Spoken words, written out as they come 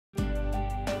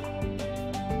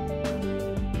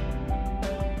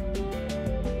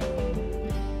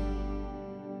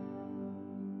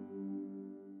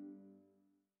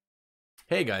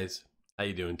Hey guys, how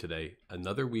you doing today?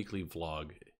 Another weekly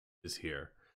vlog is here.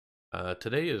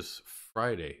 Today is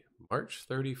Friday, March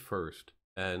 31st,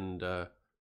 and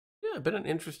yeah, been an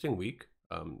interesting week.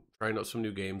 Trying out some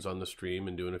new games on the stream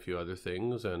and doing a few other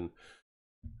things, and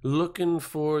looking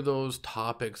for those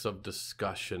topics of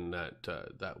discussion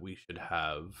that we should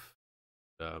have.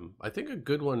 I think a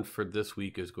good one for this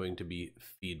week is going to be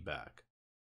feedback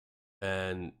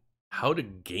and how to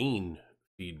gain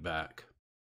feedback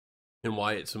and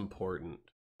why it's important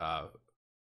uh,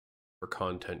 for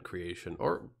content creation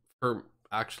or for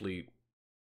actually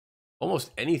almost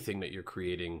anything that you're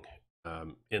creating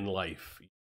in life.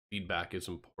 Feedback is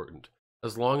important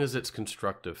as long as it's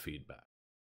constructive feedback.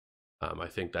 I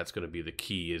think that's going to be the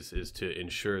key is to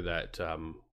ensure that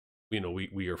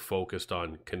we are focused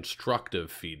on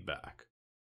constructive feedback,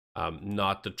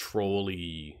 not the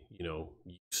trolly, you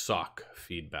suck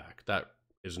feedback. That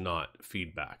is not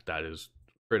feedback. That is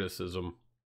criticism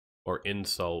or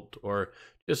insult or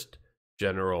just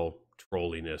general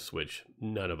trolliness, which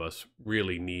none of us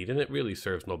really need, and it really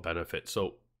serves no benefit.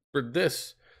 So for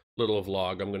this little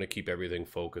vlog, I'm going to keep everything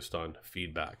focused on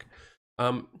feedback.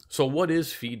 So what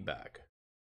is feedback?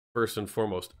 First and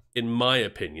foremost, in my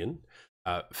opinion,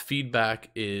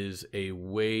 feedback is a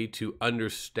way to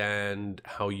understand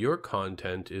how your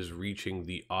content is reaching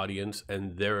the audience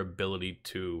and their ability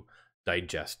to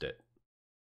digest it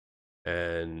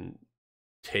and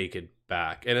take it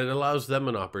back. And it allows them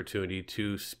an opportunity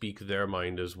to speak their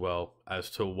mind as well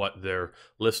as to what they're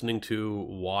listening to,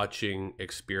 watching,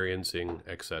 experiencing,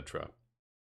 etc.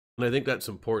 And I think that's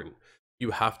important. You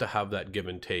have to have that give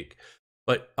and take.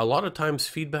 But a lot of times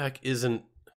feedback doesn't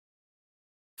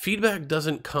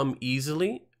come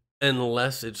easily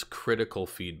unless it's critical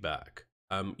feedback.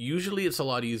 Usually it's a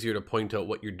lot easier to point out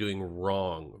what you're doing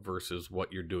wrong versus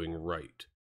what you're doing right.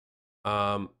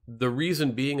 The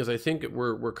reason being is I think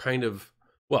we're kind of,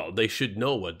 well, they should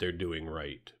know what they're doing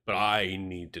right, but I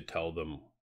need to tell them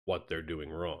what they're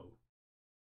doing wrong.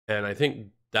 And I think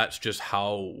that's just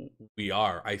how we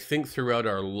are. I think throughout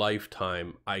our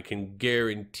lifetime, I can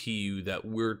guarantee you that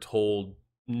we're told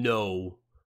no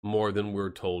more than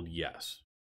we're told yes,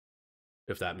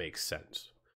 if that makes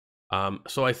sense.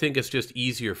 So I think it's just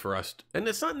easier for us, and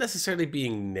it's not necessarily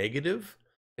being negative.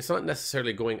 It's not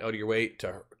necessarily going out of your way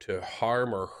to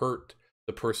harm or hurt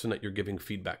the person that you're giving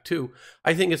feedback to.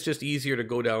 I think it's just easier to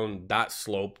go down that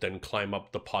slope than climb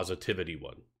up the positivity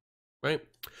one, right?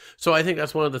 So I think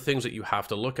that's one of the things that you have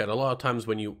to look at. A lot of times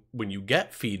when you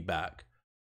get feedback,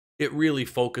 it really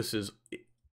focuses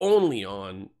only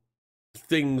on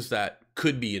things that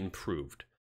could be improved.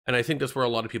 And I think that's where a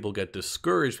lot of people get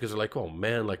discouraged because they're like, oh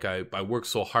man, like I worked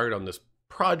so hard on this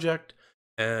project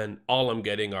and all I'm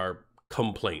getting are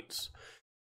complaints,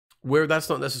 where that's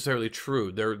not necessarily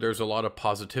true. There's a lot of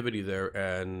positivity there,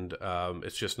 and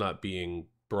it's just not being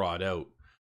brought out.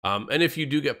 And if you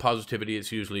do get positivity,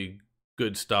 it's usually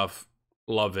good stuff.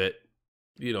 Love it.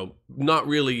 Not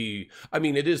really. I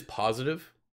mean, it is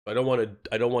positive. I don't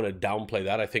want to downplay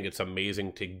that. I think it's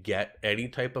amazing to get any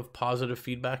type of positive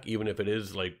feedback, even if it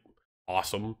is like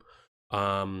awesome.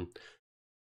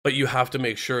 But you have to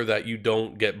make sure that you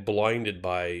don't get blinded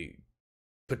by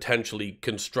potentially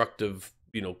constructive,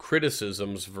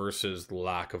 criticisms versus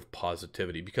lack of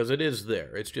positivity, because it is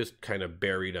there. It's just kind of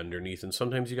buried underneath. And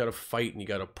sometimes you got to fight and you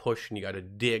got to push and you got to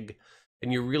dig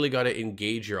and you really got to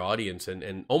engage your audience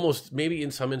and almost maybe in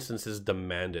some instances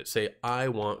demand it. Say, I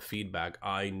want feedback.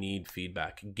 I need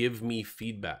feedback. Give me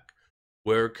feedback.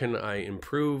 Where can I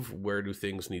improve? Where do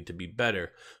things need to be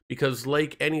better? Because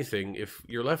like anything, if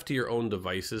you're left to your own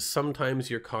devices, sometimes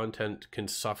your content can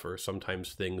suffer.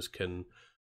 Sometimes things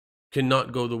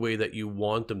cannot go the way that you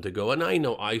want them to go. And I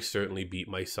know I certainly beat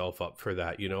myself up for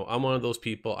that. I'm one of those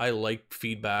people. I like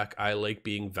feedback. I like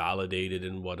being validated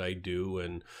in what I do.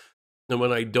 And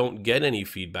when I don't get any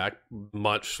feedback,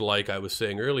 much like I was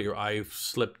saying earlier, I've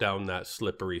slipped down that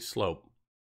slippery slope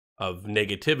of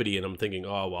negativity. And I'm thinking,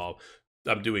 oh, well,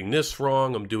 I'm doing this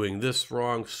wrong. I'm doing this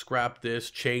wrong. Scrap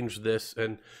this, change this.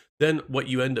 And then what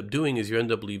you end up doing is you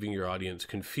end up leaving your audience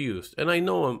confused. And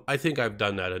I think I've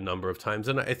done that a number of times,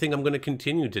 and I think I'm going to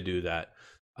continue to do that.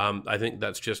 I think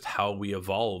that's just how we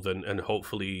evolve, and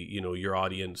hopefully, your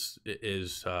audience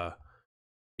is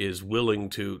willing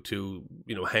to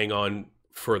hang on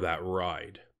for that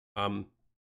ride.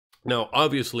 Now,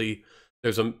 obviously,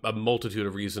 there's a multitude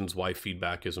of reasons why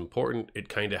feedback is important. It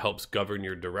kind of helps govern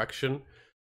your direction.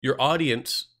 Your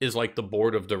audience is like the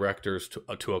board of directors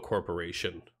to a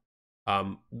corporation.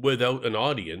 Without an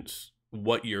audience,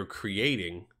 what you're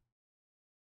creating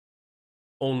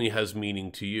only has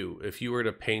meaning to you. If you were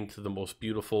to paint the most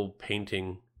beautiful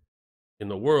painting in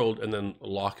the world and then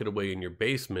lock it away in your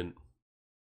basement,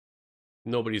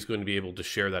 nobody's going to be able to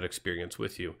share that experience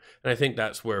with you. And I think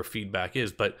that's where feedback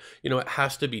is. But, it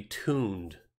has to be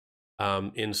tuned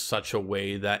in such a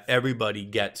way that everybody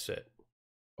gets it,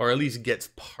 or at least gets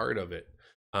part of it.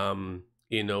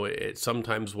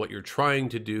 Sometimes what you're trying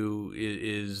to do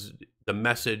is the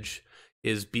message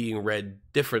is being read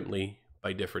differently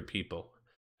by different people.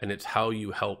 And it's how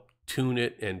you help tune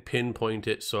it and pinpoint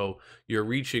it so you're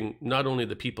reaching not only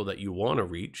the people that you want to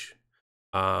reach,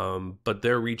 but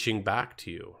they're reaching back to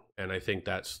you. And I think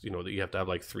that's, that you have to have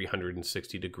like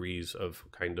 360 degrees of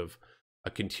kind of a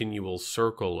continual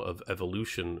circle of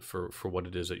evolution for what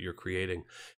it is that you're creating.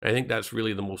 And I think that's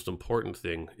really the most important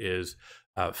thing is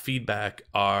feedback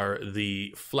are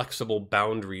the flexible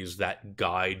boundaries that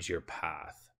guide your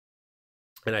path.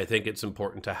 And I think it's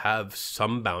important to have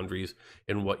some boundaries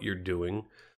in what you're doing,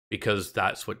 because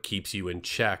that's what keeps you in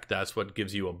check. That's what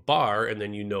gives you a bar, and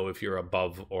then you know if you're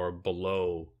above or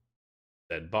below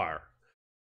that bar.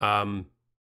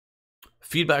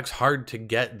 Feedback's hard to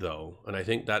get though, and I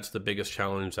think that's the biggest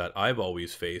challenge that I've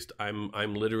always faced.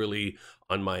 I'm literally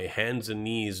on my hands and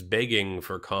knees begging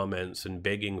for comments and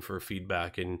begging for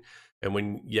feedback, and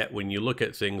when you look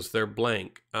at things, they're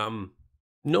blank.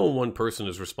 No one person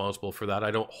is responsible for that.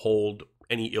 I don't hold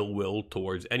any ill will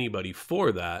towards anybody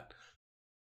for that,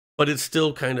 but it's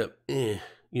still kind of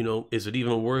is it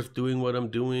even worth doing what I'm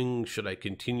doing? Should I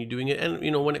continue doing it?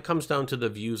 And, when it comes down to the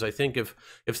views, I think if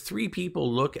 3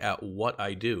 people look at what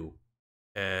I do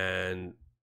and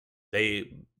they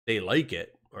like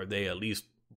it, or they at least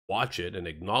watch it and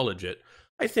acknowledge it,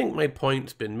 I think my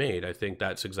point's been made. I think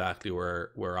that's exactly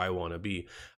where I want to be.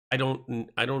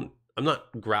 I'm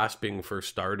not grasping for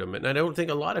stardom, and I don't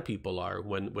think a lot of people are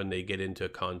when they get into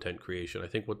content creation. I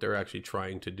think what they're actually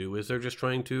trying to do is they're just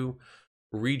trying to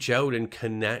reach out and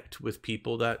connect with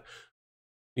people that,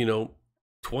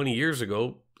 20 years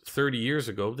ago, 30 years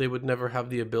ago, they would never have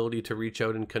the ability to reach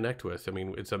out and connect with. I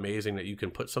mean, it's amazing that you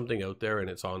can put something out there and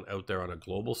it's out there on a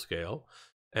global scale.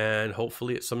 And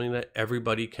hopefully it's something that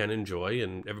everybody can enjoy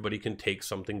and everybody can take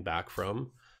something back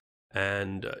from,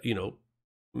 and,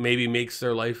 maybe makes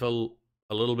their life a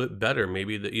little bit better.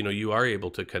 Maybe that, you are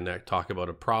able to connect, talk about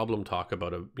a problem, talk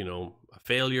about a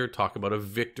failure, talk about a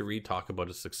victory, talk about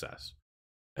a success.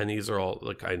 And these are all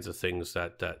the kinds of things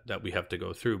that we have to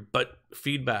go through. But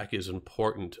feedback is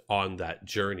important on that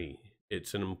journey.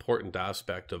 It's an important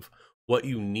aspect of what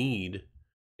you need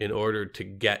in order to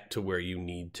get to where you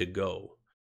need to go.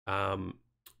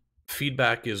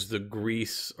 Feedback is the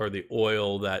grease or the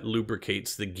oil that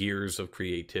lubricates the gears of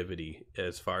creativity,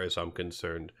 as far as I'm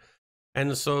concerned.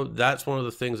 And so that's one of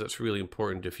the things that's really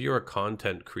important. If you're a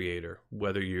content creator,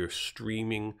 whether you're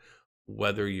streaming,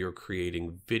 whether you're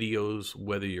creating videos,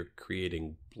 whether you're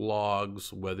creating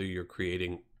blogs, whether you're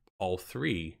creating all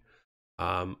 3,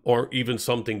 or even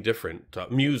something different,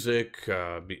 music,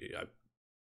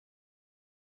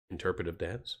 interpretive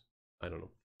dance, I don't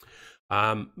know.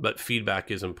 But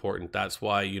feedback is important. That's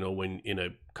why, when in a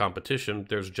competition,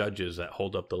 there's judges that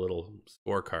hold up the little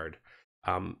scorecard.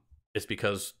 It's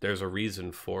because there's a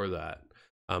reason for that.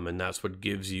 And that's what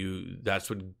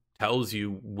tells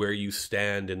you where you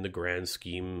stand in the grand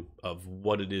scheme of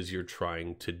what it is you're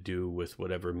trying to do with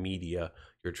whatever media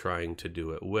you're trying to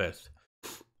do it with.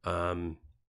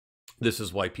 This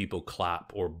is why people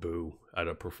clap or boo at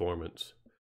a performance,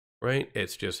 right?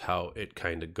 It's just how it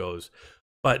kind of goes.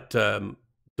 But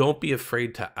don't be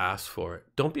afraid to ask for it.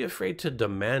 Don't be afraid to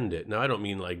demand it. Now, I don't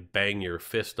mean like bang your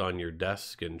fist on your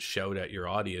desk and shout at your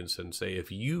audience and say,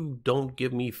 if you don't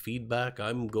give me feedback,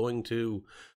 I'm going to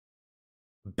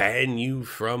ban you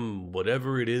from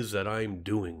whatever it is that I'm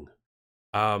doing.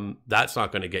 That's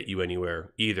not going to get you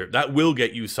anywhere either. That will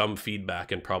get you some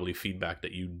feedback, and probably feedback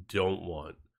that you don't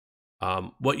want.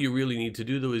 What you really need to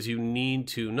do, though, is you need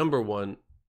to, number one,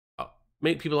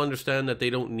 make people understand that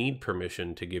they don't need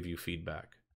permission to give you feedback.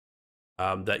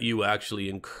 That you actually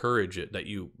encourage it, that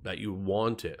you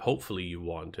want it. Hopefully you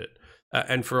want it,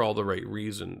 and for all the right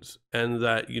reasons, and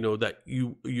that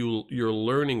you're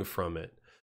learning from it,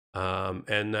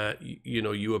 and that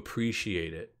you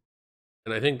appreciate it.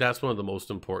 And I think that's one of the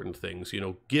most important things.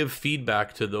 Give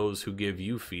feedback to those who give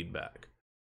you feedback.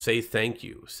 Say thank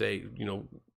you. Say,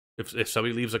 if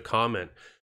somebody leaves a comment,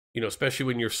 especially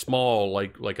when you're small,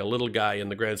 like a little guy in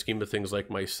the grand scheme of things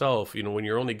like myself, when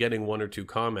you're only getting 1 or 2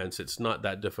 comments, it's not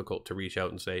that difficult to reach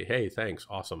out and say, hey, thanks,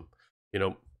 awesome.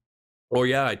 Or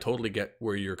yeah, I totally get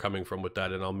where you're coming from with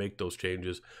that, and I'll make those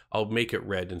changes. I'll make it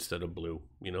red instead of blue,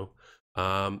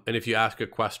 And if you ask a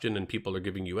question and people are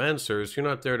giving you answers, you're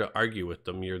not there to argue with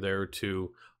them. You're there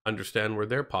to understand where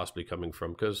they're possibly coming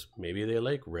from, because maybe they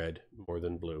like red more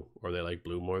than blue, or they like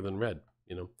blue more than red,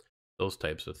 you know, those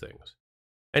types of things.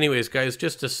 Anyways, guys,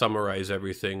 just to summarize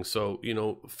everything, so, you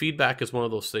know, feedback is one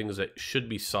of those things that should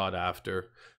be sought after.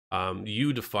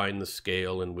 You define the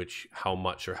scale in which how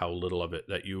much or how little of it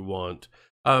that you want.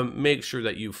 Make sure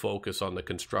that you focus on the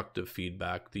constructive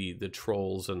feedback, the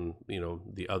trolls, and, you know,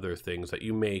 the other things that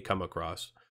you may come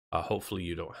across. Hopefully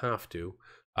you don't have to.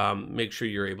 Make sure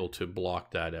you're able to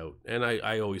block that out. And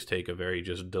I always take a very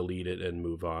just delete it and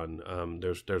move on.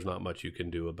 There's not much you can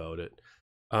do about it.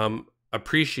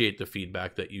 Appreciate the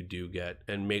feedback that you do get,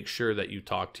 and make sure that you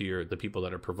talk to the people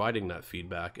that are providing that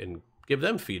feedback and give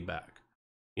them feedback.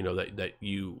 You know, that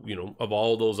you know, of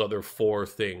all those other 4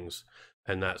 things,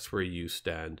 and that's where you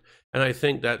stand. And I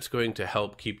think that's going to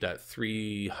help keep that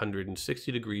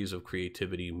 360 degrees of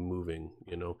creativity moving,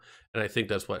 you know, and I think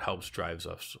that's what helps drives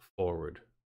us forward.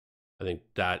 I think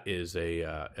that is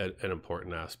an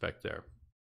important aspect there.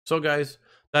 So guys,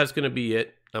 that's going to be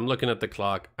it. I'm looking at the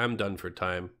clock. I'm done for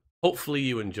time. Hopefully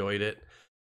you enjoyed it,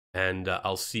 and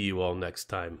I'll see you all next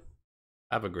time.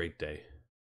 Have a great day.